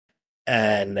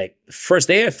And like first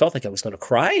day, I felt like I was going to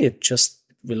cry. It just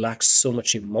relaxed so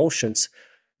much emotions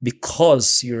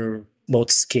because you're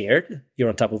both scared. You're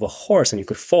on top of a horse and you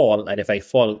could fall. And if I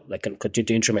fall, I can continue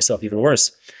to injure myself even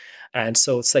worse. And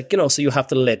so it's like, so you have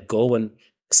to let go and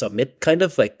submit kind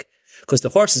of like, because the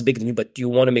horse is bigger than you, but you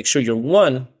want to make sure you're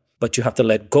one, but you have to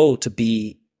let go to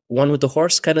be one with the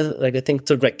horse, kind of like, I think,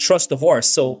 to like trust the horse.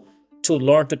 So to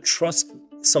learn to trust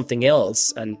something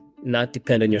else and not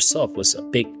depend on yourself was a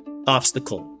big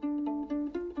obstacle.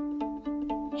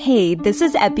 Hey, this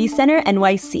is Epicenter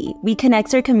NYC. We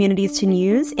connect our communities to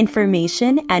news,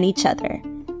 information, and each other.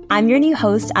 I'm your new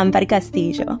host, Amber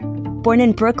Castillo. Born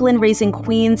in Brooklyn, raised in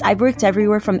Queens, I've worked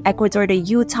everywhere from Ecuador to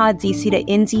Utah, DC to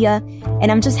India,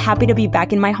 and I'm just happy to be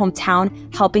back in my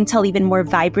hometown, helping tell even more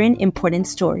vibrant, important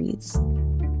stories.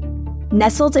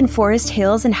 Nestled in Forest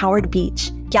Hills and Howard Beach,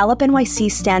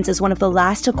 GallopNYC stands as one of the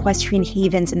last equestrian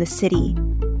havens in the city.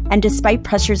 And despite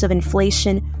pressures of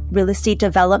inflation, real estate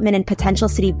development, and potential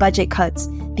city budget cuts,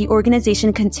 the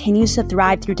organization continues to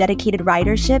thrive through dedicated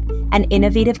ridership and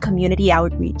innovative community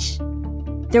outreach.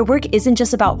 Their work isn't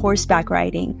just about horseback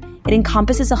riding. It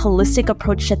encompasses a holistic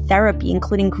approach to therapy,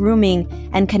 including grooming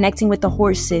and connecting with the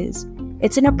horses.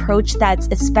 It's an approach that's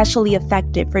especially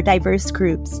effective for diverse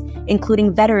groups,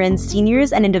 including veterans,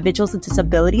 seniors, and individuals with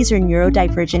disabilities or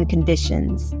neurodivergent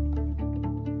conditions.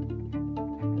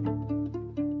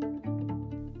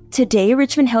 Today,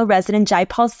 Richmond Hill resident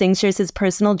Jaipal Singh shares his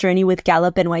personal journey with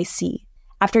GallopNYC.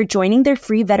 After joining their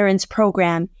free veterans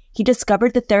program, he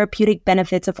discovered the therapeutic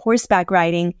benefits of horseback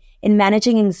riding in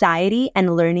managing anxiety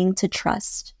and learning to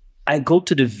trust. I go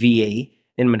to the VA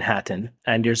in Manhattan,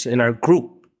 and there's in our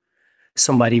group,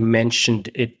 somebody mentioned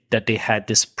it that they had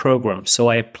this program. So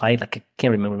I applied, I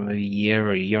can't remember, maybe a year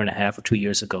or a year and a half or 2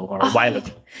 years ago or a while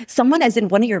ago. Someone as in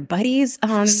one of your buddies?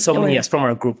 Someone, yes, from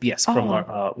our group, yes, from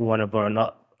our, one of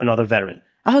our, another veteran.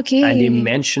 Okay. And they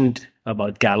mentioned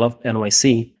about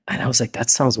GallopNYC, and I was like, that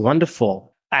sounds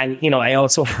wonderful. And, I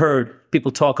also heard people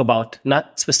talk about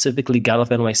not specifically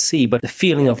GallopNYC, but the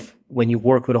feeling of when you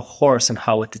work with a horse and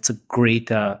how it's a great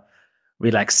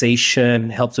relaxation,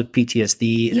 helps with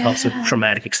PTSD, it helps with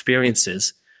traumatic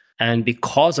experiences. And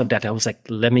because of that, I was like,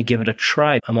 let me give it a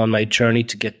try. I'm on my journey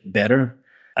to get better.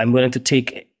 I'm willing to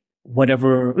take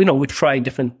whatever, we try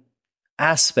different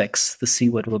aspects to see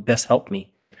what will best help me.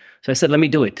 So I said, let me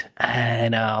do it.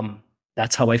 And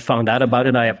that's how I found out about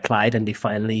it. I applied and they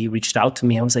finally reached out to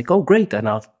me. I was like, oh, great.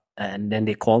 And then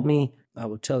they called me. I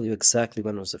will tell you exactly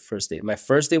when was the first day. My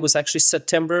first day was actually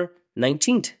September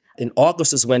 19th. In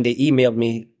August is when they emailed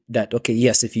me that, okay,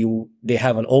 yes, they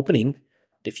have an opening,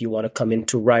 if you want to come in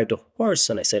to ride the horse.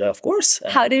 And I said, of course.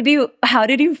 How did you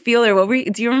feel, or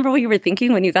do you remember what you were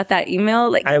thinking when you got that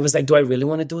email? I was like, do I really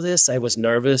want to do this? I was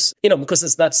nervous, because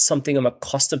it's not something I'm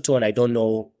accustomed to and I don't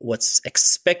know what's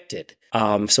expected.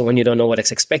 So when you don't know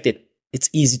what's expected, it's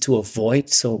easy to avoid.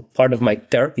 So part of my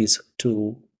therapy is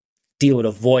to deal with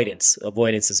avoidance.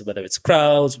 Avoidance is whether it's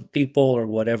crowds, people, or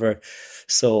whatever.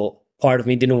 So part of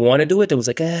me didn't want to do it. It was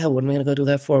like, what am I going to go do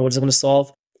that for? What is it going to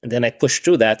solve? And then I pushed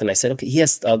through that and I said, okay,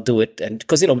 yes, I'll do it. And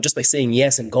because, just by saying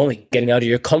yes and getting out of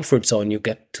your comfort zone, you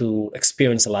get to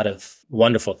experience a lot of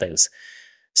wonderful things.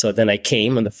 So then I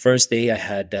came, and the first day I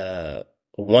had a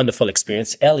wonderful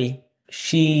experience. Ellie,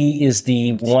 she is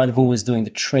the one who was doing the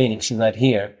training. She's not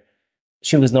here.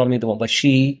 She was normally the one, but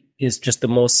she is just the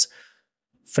most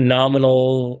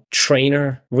phenomenal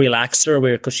trainer, relaxer,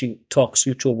 because she talks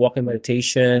you through a walking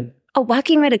meditation. A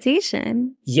walking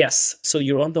meditation? Yes. So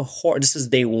you're on the horse. This is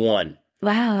day one.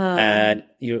 Wow. And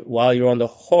while you're on the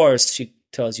horse, she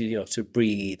tells you, to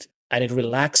breathe. And it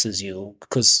relaxes you,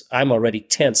 because I'm already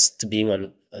tense to being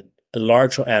on a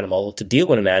larger animal, to deal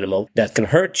with an animal that can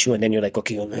hurt you. And then you're like,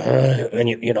 okay,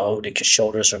 and like your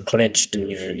shoulders are clenched and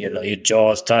your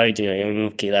jaw's tight.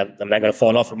 Okay, I'm not going to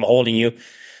fall off. I'm holding you.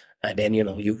 And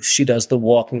then, she does the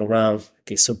walking around.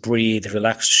 Okay, so breathe,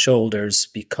 relax shoulders,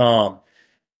 be calm.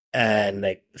 And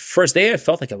the first day I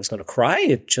felt like I was going to cry.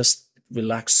 It just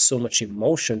relaxed so much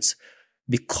emotions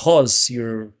because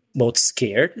you're both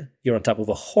scared. You're on top of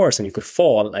a horse and you could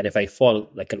fall. And if I fall,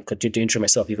 I can continue to injure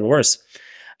myself even worse.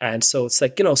 And so it's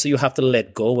like, so you have to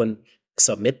let go and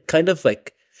submit kind of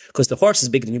because the horse is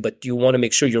bigger than you, but you want to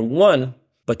make sure you're one,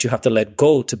 but you have to let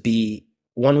go to be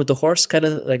one with the horse, kind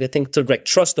of I think to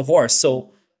trust the horse.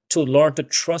 So to learn to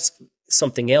trust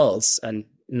something else and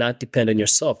not depend on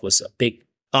yourself was a big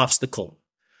obstacle.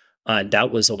 And that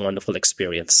was a wonderful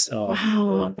experience.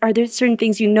 Wow. Are there certain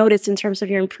things you noticed in terms of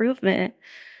your improvement?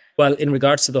 Well, in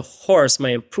regards to the horse, my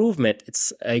improvement,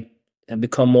 I have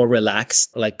become more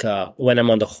relaxed. When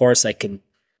I'm on the horse, I can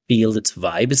feel its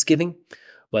vibe it's giving.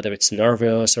 whether it's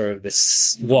nervous or if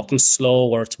it's walking slow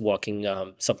or it's walking,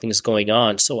 something is going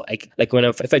on. So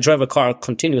if I drive a car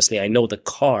continuously, I know the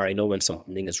car, I know when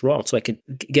something is wrong. So I can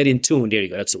get in tune. There you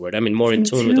go. That's the word. I'm more in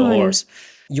tune with the horse.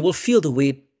 You will feel the way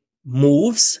it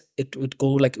moves. It would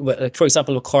go like, for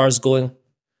example, a car is going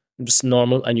just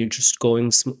normal and you're just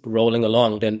going, rolling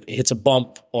along, then it hits a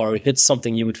bump or it hits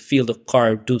something, you would feel the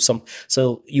car do some.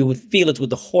 So you would feel it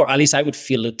with the horse. At least I would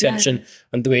feel the tension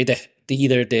and the way that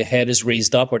either the head is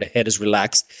raised up or the head is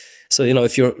relaxed. So,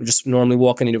 if you're just normally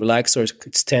walking and you relax or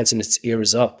it's tense and its ear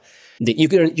is up,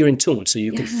 you're in tune. So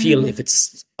you can feel if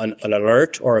it's an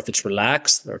alert or if it's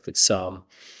relaxed or if it's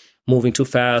moving too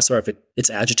fast or if it's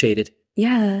agitated.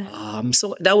 Yeah.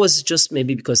 So that was just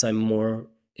maybe because I'm more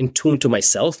in tune to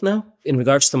myself now. In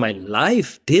regards to my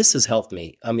life, this has helped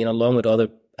me. Along with other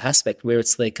aspects where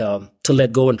it's like to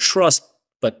let go and trust,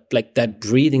 but like that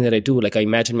breathing that I do, like I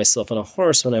imagine myself on a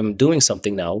horse when I'm doing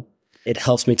something now, it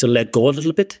helps me to let go a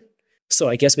little bit. So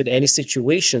I guess with any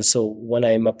situation, so when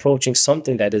I'm approaching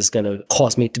something that is going to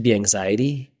cause me to be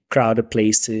anxiety, crowded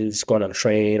places, going on a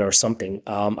train or something,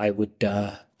 I would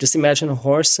just imagine a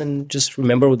horse and just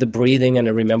remember with the breathing and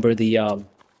I remember the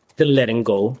letting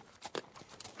go.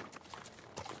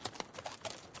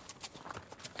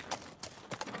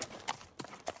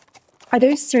 Are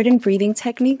there certain breathing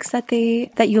techniques that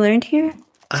you learned here?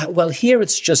 Well, here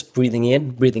it's just breathing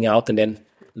in, breathing out, and then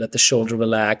let the shoulder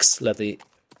relax, let the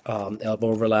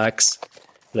elbow relax,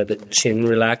 let the chin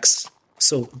relax.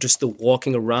 So just the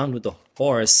walking around with the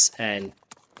horse and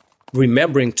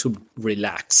remembering to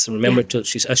relax. Remember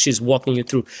as she's walking you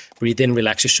through, breathe in,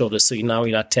 relax your shoulders. So you're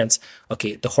not tense.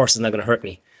 Okay, the horse is not going to hurt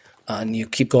me. And you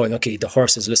keep going, okay, the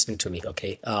horse is listening to me,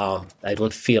 okay. I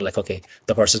don't feel like, okay,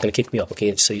 the horse is going to kick me up,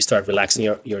 okay. So you start relaxing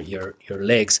your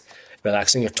legs,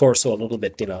 relaxing your torso a little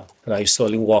bit, Now you're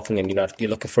slowly walking and you're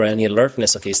looking for any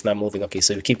alertness, okay, it's not moving, okay.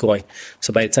 So you keep going.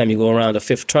 So by the time you go around the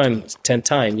 5th time, 10th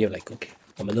time, you're like, okay,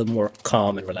 I'm a little more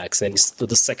calm and relaxed. And so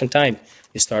the 2nd time,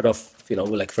 you start off,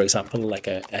 like, for example, like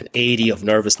an 80 of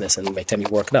nervousness. And by the time you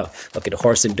work it out, okay, the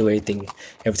horse didn't do anything.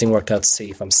 Everything worked out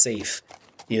safe. I'm safe.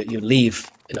 You leave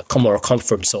in a more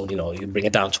comfort zone, you bring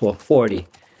it down to a 40.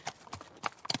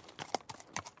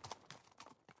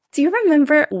 Do you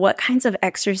remember what kinds of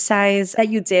exercise that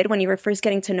you did when you were first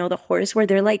getting to know the horse? Were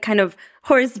there like kind of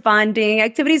horse bonding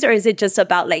activities, or is it just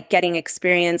about like getting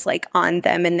experience like on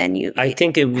them and then you? I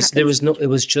think it was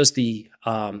just the,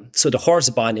 so the horse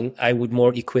bonding, I would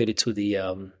more equate it to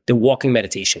the walking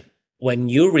meditation. When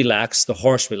you relax, the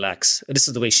horse relax. This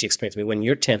is the way she explained to me. When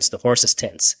you're tense, the horse is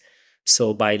tense.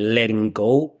 So by letting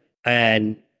go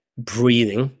and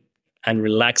breathing and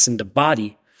relaxing the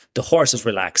body, the horse is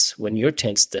relaxed. When you're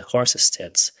tense, the horse is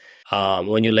tense.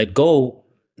 When you let go,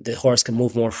 the horse can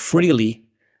move more freely,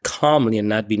 calmly, and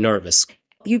not be nervous.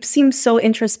 You seem so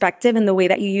introspective in the way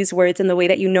that you use words and the way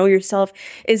that you know yourself.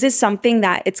 Is this something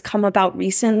that it's come about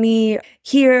recently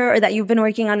here or that you've been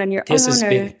working on your own? This has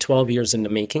been 12 years in the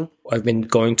making. I've been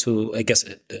going to, I guess,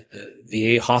 the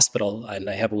VA hospital,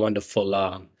 and I have a wonderful,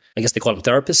 I guess they call them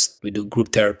therapists. We do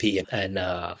group therapy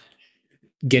and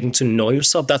getting to know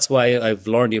yourself. That's why I've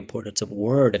learned the importance of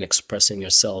word and expressing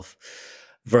yourself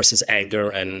versus anger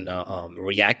and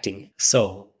reacting.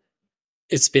 So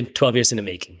it's been 12 years in the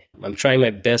making. I'm trying my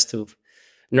best to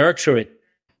nurture it.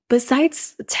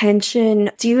 Besides tension,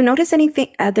 do you notice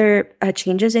anything other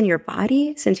changes in your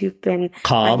body since you've been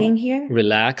riding here?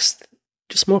 Relaxed,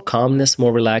 just more calmness,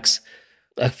 more relaxed.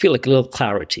 I feel like a little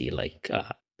clarity,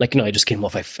 I just came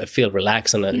off. I feel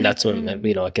relaxed, and that's when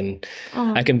I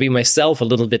can be myself a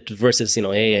little bit versus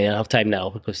hey, I have time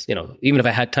now, because even if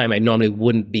I had time, I normally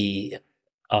wouldn't be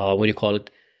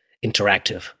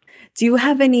interactive. Do you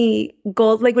have any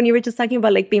goals? Like when you were just talking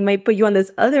about, like they might put you on this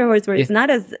other horse where it's not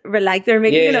as relaxed, or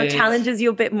maybe challenges you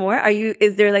a bit more.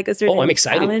 Is there like a certain I'm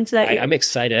excited. challenge that I'm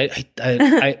excited.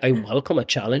 I welcome a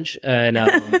challenge, and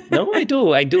no, I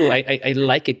do. I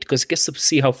like it because it gets to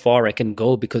see how far I can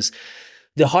go. Because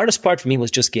the hardest part for me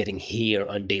was just getting here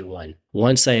on day one.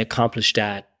 Once I accomplished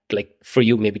that, like for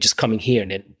you, maybe just coming here,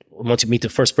 and then once you meet the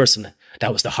first person,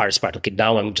 that was the hardest part. Okay,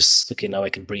 now now I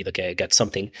can breathe. Okay, I got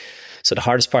something. So the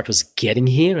hardest part was getting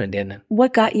here, and then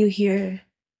what got you here?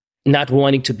 Not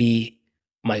wanting to be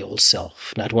my old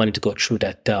self, not wanting to go through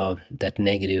that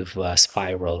negative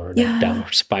spiral or that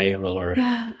downward spiral, or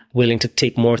willing to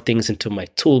take more things into my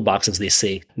toolbox, as they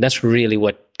say. That's really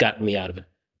what got me out of it.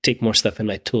 Take more stuff in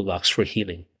my toolbox for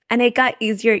healing. And it got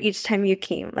easier each time you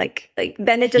came. Like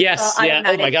then it just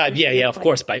Oh my God, of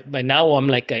course. By now I'm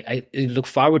like I look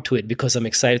forward to it because I'm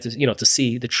excited to to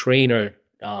see the trainer,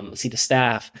 see the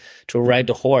staff, to ride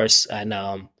the horse,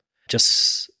 and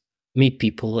just meet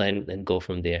people and go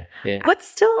from there. Yeah. What's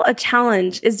still a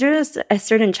challenge? Is there a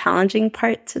certain challenging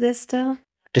part to this still?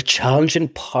 The challenging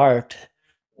part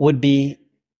would be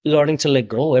learning to let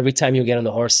go every time you get on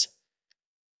the horse.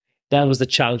 That was the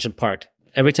challenging part.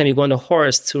 Every time you go on the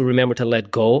horse, to remember to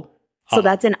let go. So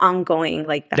that's an ongoing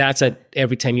like that. That's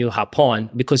every time you hop on,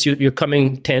 because you're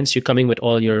coming tense. You're coming with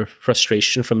all your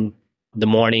frustration from the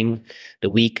morning, the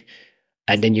week,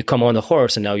 and then you come on the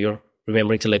horse, and now you're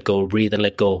remembering to let go, breathe, and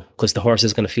let go, because the horse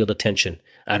is going to feel the tension.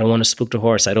 I don't want to spook the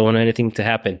horse. I don't want anything to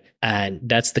happen, and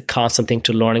that's the constant thing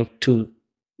to learning to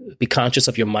be conscious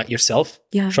of yourself.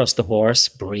 Yeah. Trust the horse,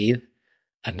 breathe,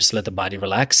 and just let the body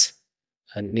relax.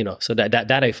 And, so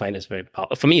that I find is very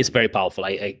powerful. For me, it's very powerful.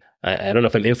 I don't know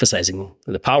if I'm emphasizing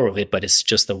the power of it, but it's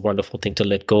just a wonderful thing to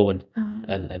let go and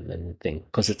think,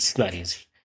 because it's not easy.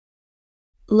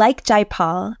 Like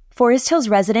Jaipal, Forest Hills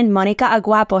resident Monica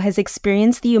Aguapo has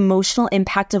experienced the emotional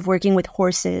impact of working with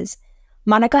horses.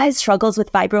 Monica has struggles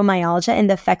with fibromyalgia and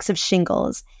the effects of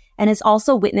shingles, and has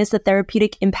also witnessed the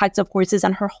therapeutic impact of horses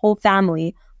on her whole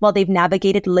family while they've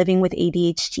navigated living with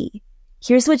ADHD.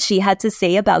 Here's what she had to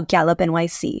say about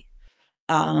GallopNYC.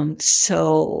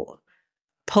 So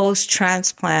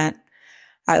post-transplant,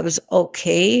 I was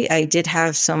okay. I did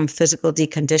have some physical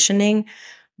deconditioning,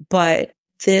 but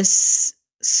this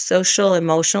social,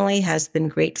 emotionally has been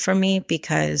great for me,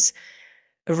 because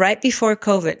right before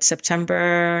COVID,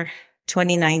 September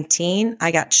 2019,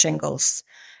 I got shingles,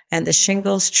 and the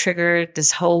shingles triggered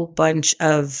this whole bunch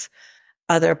of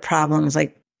other problems,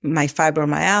 like my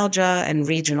fibromyalgia and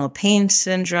regional pain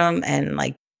syndrome. And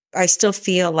like, I still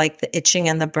feel like the itching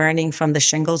and the burning from the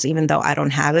shingles, even though I don't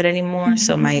have it anymore. Mm-hmm.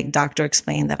 So my doctor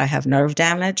explained that I have nerve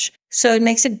damage. So it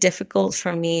makes it difficult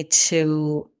for me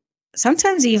to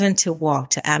sometimes even to walk,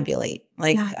 to ambulate.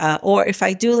 Like, or if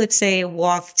I do, let's say,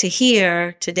 walk to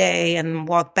here today and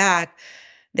walk back,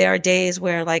 there are days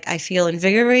where like I feel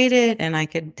invigorated and I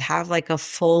could have like a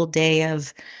full day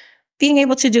of being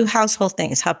able to do household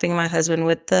things, helping my husband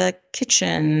with the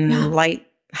kitchen, light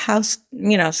house,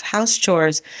 house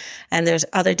chores. And there's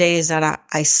other days that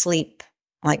I sleep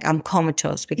like I'm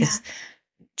comatose, because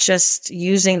just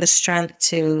using the strength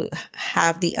to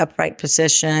have the upright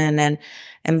position and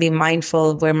be mindful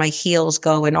of where my heels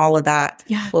go and all of that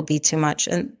will be too much.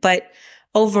 But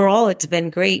overall, it's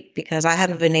been great, because I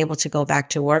haven't been able to go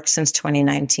back to work since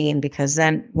 2019, because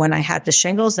then when I had the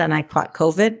shingles, then I caught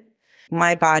COVID.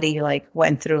 My body like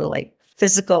went through like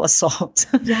physical assault.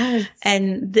 Yes.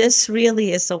 And this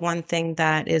really is the one thing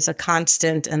that is a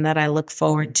constant and that I look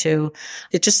forward to.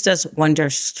 It just does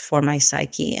wonders for my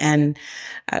psyche. And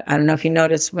I don't know if you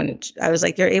noticed when I was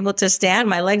like, you're able to stand,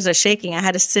 my legs are shaking. I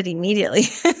had to sit immediately.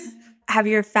 Have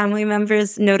your family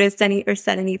members noticed any or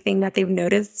said anything that they've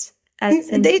noticed?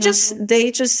 They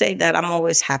just say that I'm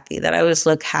always happy, that I always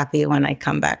look happy when I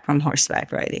come back from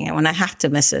horseback riding. And when I have to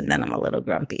miss it, then I'm a little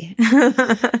grumpy.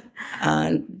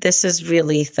 This is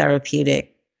really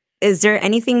therapeutic. Is there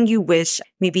anything you wish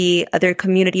maybe other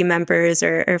community members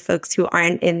or folks who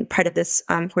aren't in part of this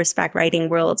horseback riding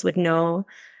world would know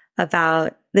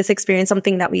about this experience,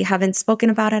 something that we haven't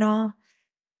spoken about at all?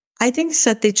 I think it's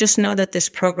that they just know that this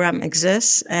program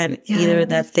exists, and either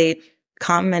that they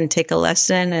come and take a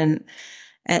lesson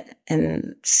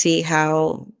and see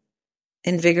how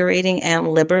invigorating and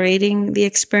liberating the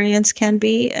experience can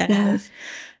be. And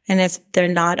if they're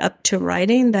not up to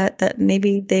riding, that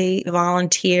maybe they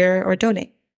volunteer or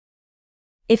donate.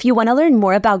 If you want to learn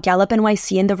more about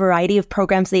GallopNYC and the variety of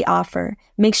programs they offer,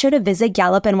 make sure to visit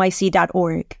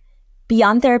GallopNYC.org.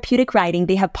 Beyond therapeutic riding,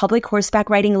 they have public horseback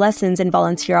riding lessons and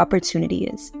volunteer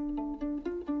opportunities.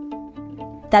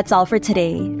 That's all for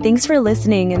today. Thanks for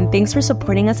listening, and thanks for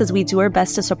supporting us as we do our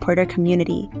best to support our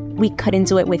community. We couldn't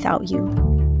do it without you.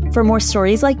 For more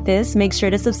stories like this, make sure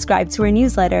to subscribe to our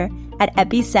newsletter at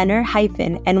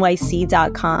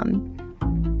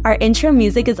epicenter-nyc.com. Our intro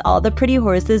music is All the Pretty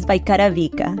Horses by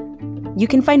Karavika. You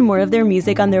can find more of their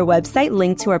music on their website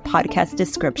linked to our podcast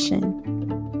description.